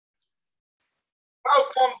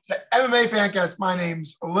Welcome to MMA Fancast. My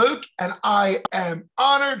name's Luke, and I am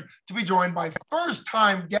honored to be joined by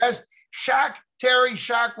first-time guest Shaq Terry.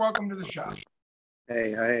 Shaq, welcome to the show.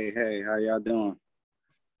 Hey, how y'all doing?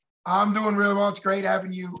 I'm doing really well. It's great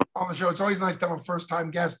having you on the show. It's always nice to have a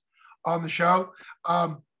first-time guest on the show.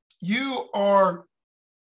 You are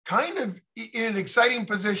kind of in an exciting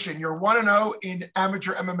position. You're 1-0 in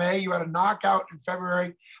amateur MMA. You had a knockout in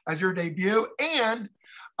February as your debut. And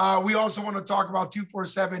we also want to talk about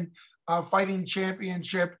 247 Fighting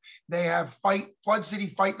Championship. They have Flood City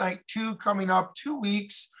Fight Night 2 coming up 2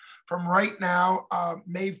 weeks from right now,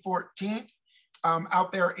 May 14th,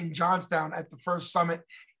 out there in Johnstown at the First Summit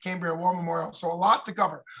Cambria War Memorial. So a lot to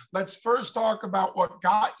cover. Let's first talk about what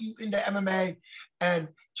got you into MMA and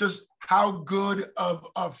just how good of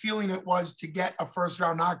a feeling it was to get a first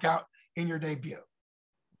round knockout in your debut.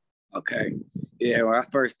 Okay. Yeah, when I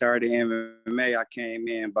first started MMA, I came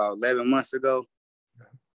in about 11 months ago.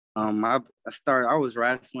 I was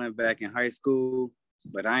wrestling back in high school,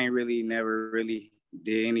 but I never really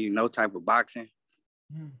did no type of boxing.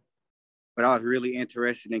 But I was really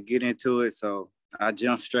interested in getting into it, so I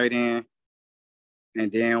jumped straight in.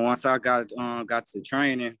 And then once I got to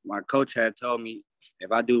training, my coach had told me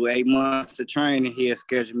if I do 8 months of training, he'll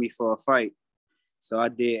schedule me for a fight. So I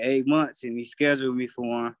did 8 months, and he scheduled me for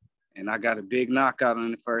one, and I got a big knockout on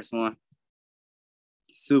the first one.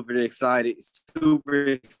 Super excited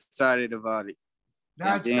about it.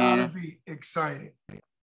 That's gotta be exciting.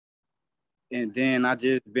 And then I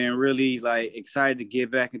just been really excited to get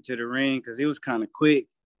back into the ring because it was kind of quick.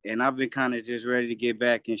 And I've been kind of just ready to get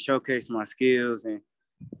back and showcase my skills and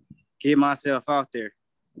get myself out there.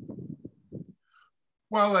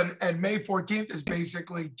 Well, and May 14th is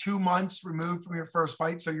basically 2 months removed from your first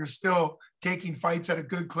fight. So you're still taking fights at a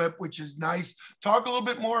good clip, which is nice. Talk a little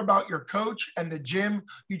bit more about your coach and the gym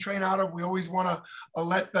you train out of. We always want to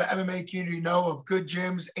let the MMA community know of good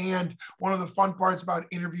gyms. And one of the fun parts about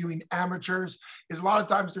interviewing amateurs is a lot of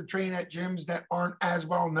times they're training at gyms that aren't as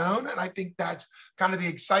well known. And I think that's kind of the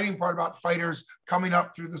exciting part about fighters coming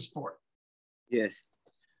up through the sport. Yes.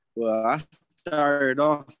 Well, I started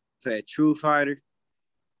off at True Fighter.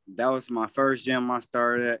 That was my first gym I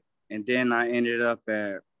started at. And then I ended up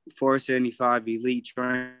at 475 Elite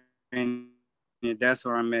Training. And that's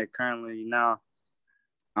where I'm at currently now.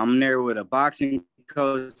 I'm there with a boxing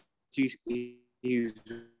coach. He's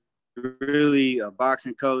really a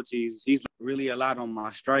boxing coach. He's really a lot on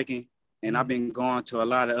my striking. And I've been going to a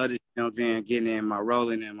lot of other gyms and getting in my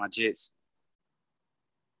rolling and my jits.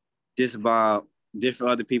 Just about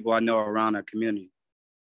different other people I know around our community.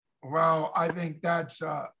 Well, I think that's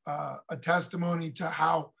a testimony to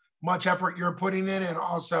how much effort you're putting in, and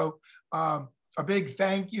also a big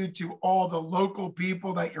thank you to all the local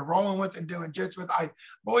people that you're rolling with and doing jits with. I've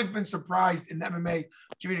always been surprised in the MMA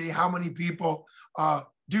community how many people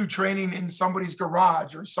do training in somebody's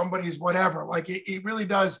garage or somebody's whatever. Like it really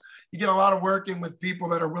does. You get a lot of work in with people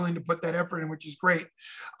that are willing to put that effort in, which is great.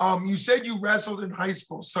 You said you wrestled in high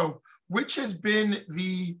school. So which has been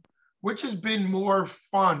more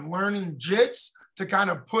fun, learning jits to kind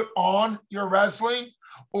of put on your wrestling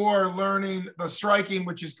or learning the striking,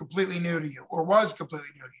 which is completely new to you or was completely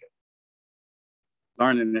new to you?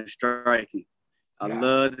 Learning the striking. I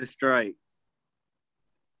love the strike.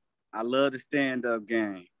 I love the stand-up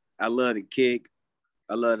game. I love the kick.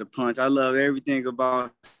 I love the punch. I love everything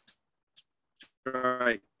about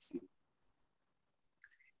striking.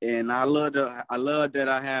 And I love that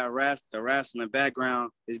I have the wrestling background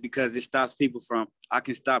is because it stops people I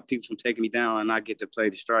can stop people from taking me down and I get to play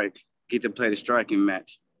the striking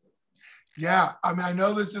match. Yeah, I mean, I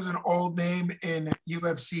know this is an old name in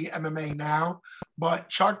UFC MMA now, but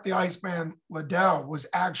Chuck the Iceman Liddell was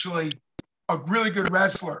actually a really good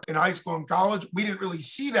wrestler in high school and college. We didn't really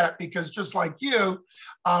see that because just like you,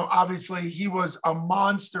 obviously he was a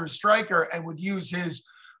monster striker and would use his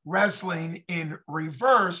wrestling in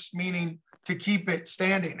reverse, meaning to keep it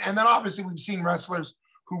standing. And then obviously we've seen wrestlers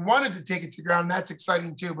who wanted to take it to the ground. And that's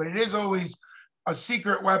exciting too, but it is always a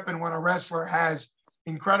secret weapon when a wrestler has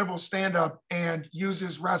incredible stand-up and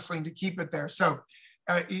uses wrestling to keep it there. So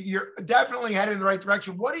you're definitely headed in the right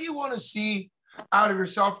direction. What do you want to see out of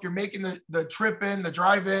yourself? You're making the trip in, the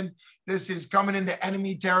drive in. This is coming into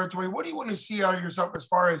enemy territory. What do you want to see out of yourself as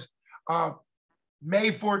far as May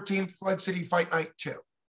 14th, Flood City Fight Night 2?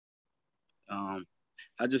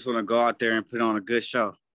 I just want to go out there and put on a good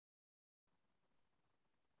show.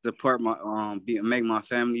 Support my make my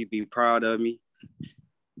family be proud of me,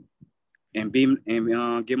 and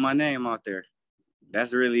get my name out there.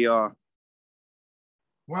 That's really all.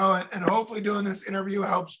 Well, and hopefully doing this interview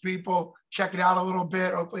helps people check it out a little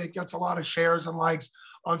bit. Hopefully it gets a lot of shares and likes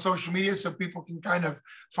on social media so people can kind of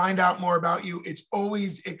find out more about you. It's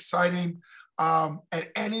always exciting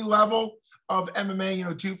at any level of MMA.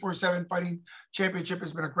 247 Fighting Championship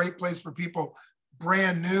has been a great place for people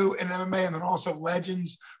brand new in MMA, and then also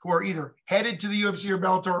legends who are either headed to the UFC or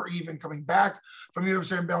Bellator or even coming back from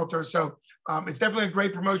UFC and Bellator. So it's definitely a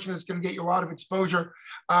great promotion. It's going to get you a lot of exposure.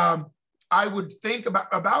 I would think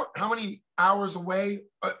about how many hours away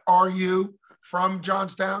are you from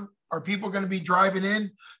Johnstown? Are people going to be driving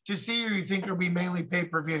in to see you, or you think it'll be mainly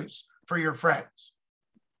pay-per-views for your friends?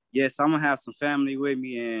 Yes, I'm going to have some family with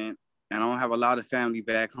me, and I don't have a lot of family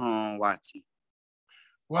back home watching.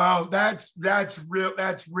 Well, that's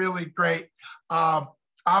really great.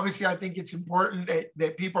 Obviously, I think it's important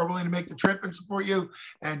that people are willing to make the trip and support you.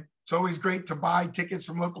 And it's always great to buy tickets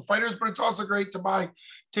from local fighters, but it's also great to buy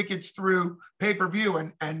tickets through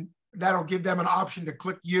pay-per-view, and that'll give them an option to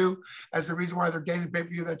click you as the reason why they're getting the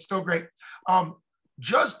pay-per-view. That's still great.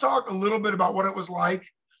 Just talk a little bit about what it was like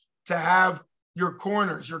to have your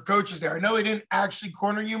corners, your coaches there. I know they didn't actually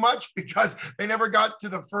corner you much because they never got to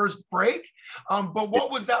the first break. But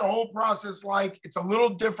what was that whole process like? It's a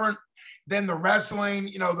little different than the wrestling.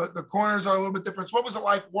 The corners are a little bit different. So what was it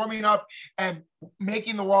like warming up and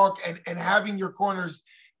making the walk and having your corners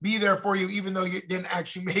be there for you, even though you didn't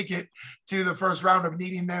actually make it to the first round of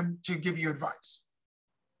needing them to give you advice?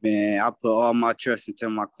 Man, I put all my trust into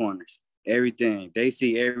my corners. Everything. They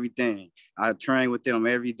see everything. I train with them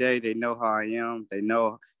every day. They know how I am.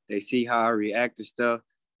 They see how I react to stuff.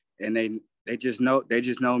 And they just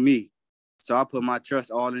know me. So I put my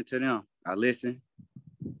trust all into them. I listen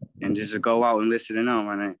and just go out and listen to them.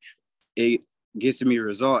 And it gets me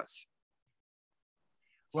results.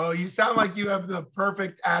 Well, you sound like you have the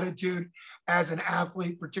perfect attitude as an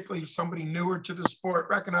athlete, particularly somebody newer to the sport,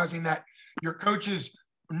 recognizing that your coaches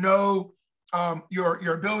know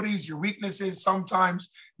your abilities, your weaknesses.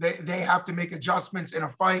 Sometimes they have to make adjustments in a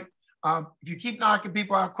fight. If you keep knocking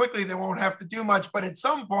people out quickly, they won't have to do much. But at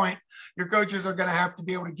some point, your coaches are going to have to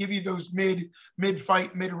be able to give you those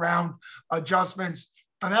mid-fight, mid-round adjustments.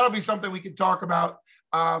 And that'll be something we could talk about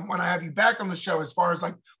when I have you back on the show, as far as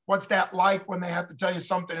like, what's that like when they have to tell you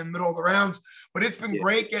something in the middle of the rounds. But it's been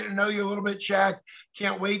great getting to know you a little bit, Shaq.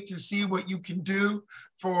 Can't wait to see what you can do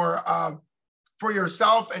for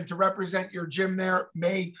yourself and to represent your gym there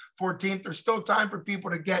May 14th. There's still time for people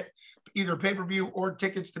to get either pay-per-view or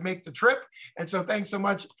tickets to make the trip. And so thanks so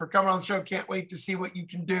much for coming on the show. Can't wait to see what you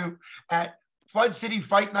can do at Flood City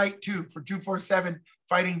Fight Night 2 for 247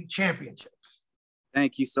 Fighting Championships.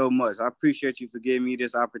 Thank you so much. I appreciate you for giving me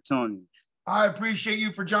this opportunity. I appreciate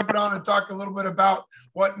you for jumping on and talking a little bit about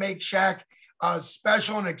what makes Shaq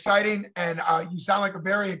special and exciting. And you sound like a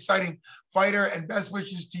very exciting fighter, and best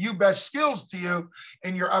wishes to you, best skills to you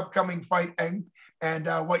in your upcoming fight and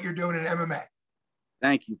what you're doing in MMA.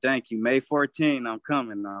 Thank you. May 14, I'm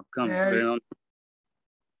coming.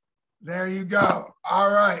 There you go. All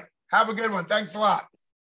right. Have a good one. Thanks a lot.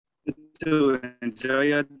 You too. Enjoy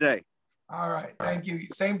your day. All right. Thank you.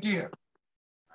 Same to you.